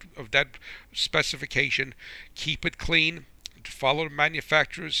of that specification, keep it clean, follow the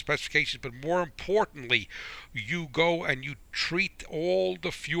manufacturer's specifications, but more importantly, you go and you treat all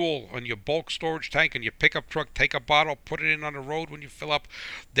the fuel on your bulk storage tank and your pickup truck, take a bottle, put it in on the road when you fill up,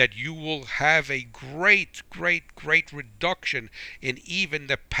 that you will have a great reduction in even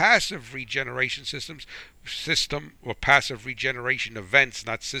the passive regeneration system or passive regeneration events,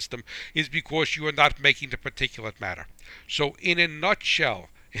 not system, is because you are not making the particulate matter. So in a nutshell,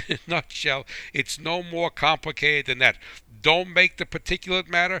 it's no more complicated than that. Don't make the particulate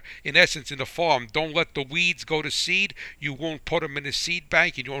matter. In essence, in the farm, don't let the weeds go to seed. You won't put them in a seed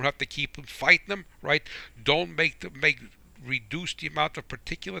bank, and you won't have to keep them fighting them, right? Don't reduce the amount of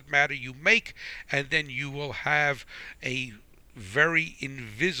particulate matter you make, and then you will have a very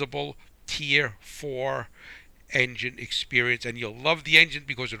invisible Tier 4 engine experience, and you'll love the engine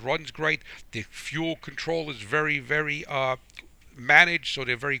because it runs great. The fuel control is very managed, so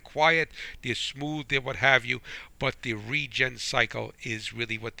they're very quiet, they're smooth, they're what have you, but the regen cycle is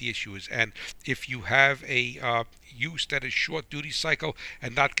really what the issue is. And if you have a use that is short duty cycle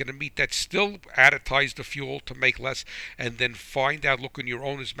and not going to meet that, still additize the fuel to make less, and then find out, look in your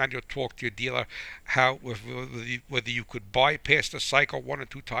owner's manual, talk to your dealer, whether you could bypass the cycle one or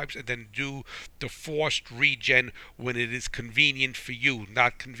two times and then do the forced regen when it is convenient for you,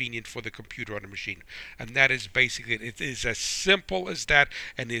 not convenient for the computer on the machine. And that is basically it. It is as simple as that,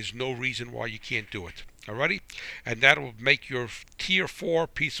 and there's no reason why you can't do it. Alrighty? And that will make your Tier 4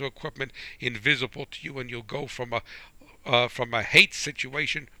 piece of equipment invisible to you, and you'll go from a hate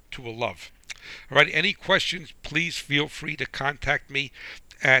situation to a love. Alright, any questions, please feel free to contact me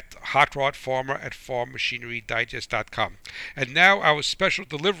at hotrodfarmer@farmmachinerydigest.com. And now our special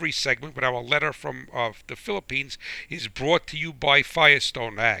delivery segment with our letter from the Philippines is brought to you by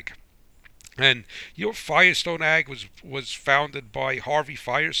Firestone Ag. And Firestone Ag was founded by Harvey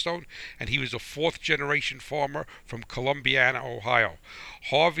Firestone, and he was a fourth-generation farmer from Columbiana, Ohio.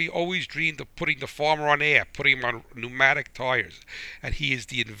 Harvey always dreamed of putting the farmer on air, putting him on pneumatic tires, and he is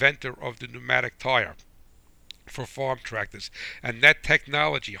the inventor of the pneumatic tire for farm tractors. And that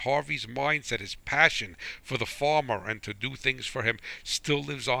technology, Harvey's mindset, his passion for the farmer and to do things for him, still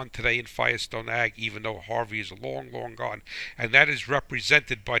lives on today in Firestone Ag, even though Harvey is long gone. And that is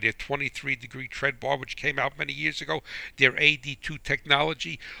represented by their 23-degree tread bar, which came out many years ago, their AD2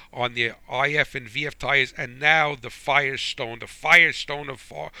 technology on their IF and VF tires, and now the Firestone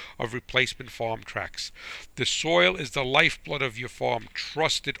of replacement farm tracks. The soil is the lifeblood of your farm.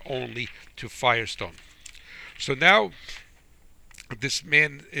 Trust it only to Firestone. So now, this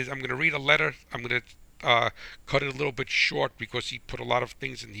man I'm going to read a letter. I'm going to cut it a little bit short because he put a lot of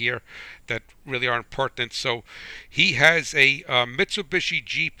things in here that really aren't pertinent. So he has a Mitsubishi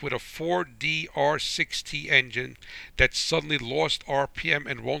Jeep with a 4D R6T engine that suddenly lost RPM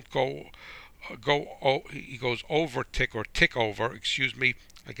and won't he goes over tick over, excuse me,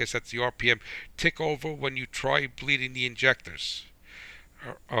 I guess that's the RPM, tick over when you try bleeding the injectors.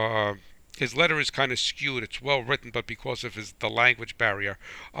 his letter is kind of skewed. It's well written, but because of the language barrier.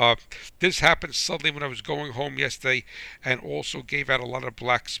 This happened suddenly when I was going home yesterday and also gave out a lot of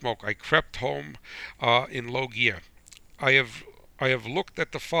black smoke. I crept home in low gear. I have I have looked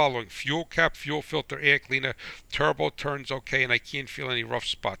at the following: fuel cap, fuel filter, air cleaner, turbo turns okay, and I can't feel any rough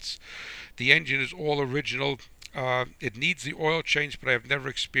spots. The engine is all original. It needs the oil change, but I have never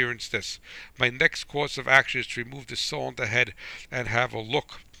experienced this. My next course of action is to remove the cylinder head and have a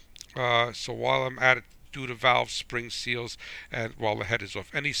look. So while I'm at it, do the valve, spring seals, and while the head is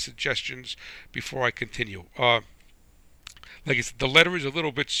off. Any suggestions before I continue? Like I said, the letter is a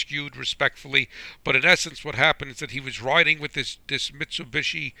little bit skewed, respectfully, but in essence, what happened is that he was riding with this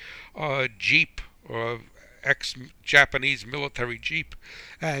Mitsubishi Jeep, ex-Japanese military Jeep,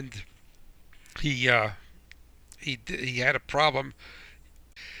 and he he had a problem.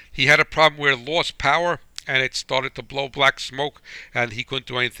 He had a problem where it lost power and it started to blow black smoke, and he couldn't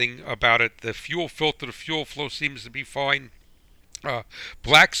do anything about it. The fuel filter, the fuel flow seems to be fine.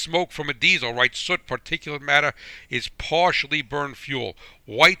 Black smoke from a diesel, right? Soot, particulate matter, is partially burned fuel.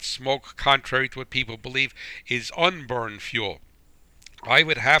 White smoke, contrary to what people believe, is unburned fuel. I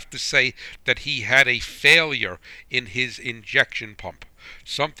would have to say that he had a failure in his injection pump.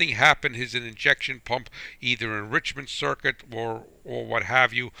 Something happened in his injection pump, either enrichment circuit or what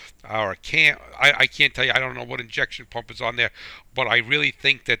have you. Or I can't tell you. I don't know what injection pump is on there, but I really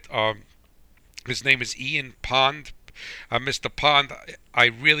think that his name is Ian Pond. Mr. Pond, I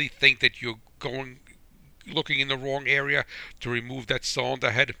really think that you're looking in the wrong area to remove that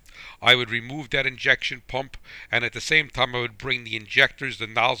cylinder head. I would remove that injection pump, and at the same time I would bring the injectors, the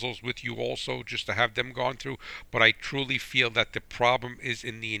nozzles with you also, just to have them gone through. But I truly feel that the problem is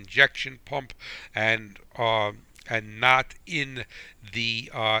in the injection pump and not in the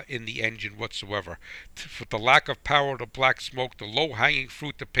engine whatsoever. For the lack of power, the black smoke, the low-hanging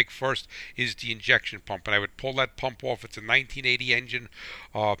fruit to pick first is the injection pump, and I would pull that pump off. It's a 1980 engine.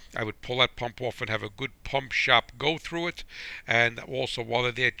 I would pull that pump off and have a good pump shop go through it, and also while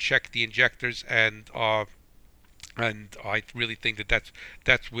they're there, check the injectors and I really think that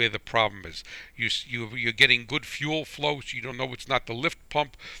that's where the problem is. You're getting good fuel flow, so you don't know it's not the lift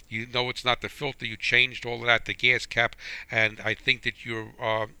pump, you know it's not the filter. You changed all of that, the gas cap, and I think that you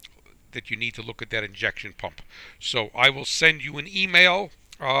need to look at that injection pump. So I will send you an email.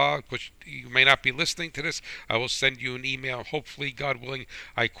 Because you may not be listening to this, I will send you an email. Hopefully, God willing,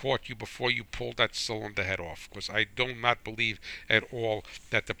 I caught you before you pulled that cylinder head off, because I do not believe at all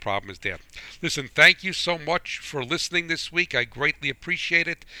that the problem is there. Listen, thank you so much for listening this week. I greatly appreciate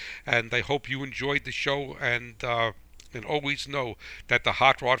it, and I hope you enjoyed the show, and always know that the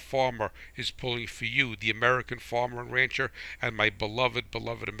Hot Rod Farmer is pulling for you, the American farmer and rancher, and my beloved,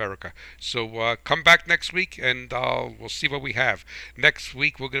 beloved America. So come back next week, and we'll see what we have. Next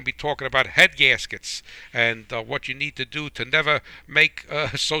week, we're going to be talking about head gaskets and what you need to do to never make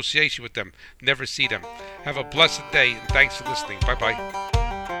association with them, never see them. Have a blessed day, and thanks for listening. Bye-bye.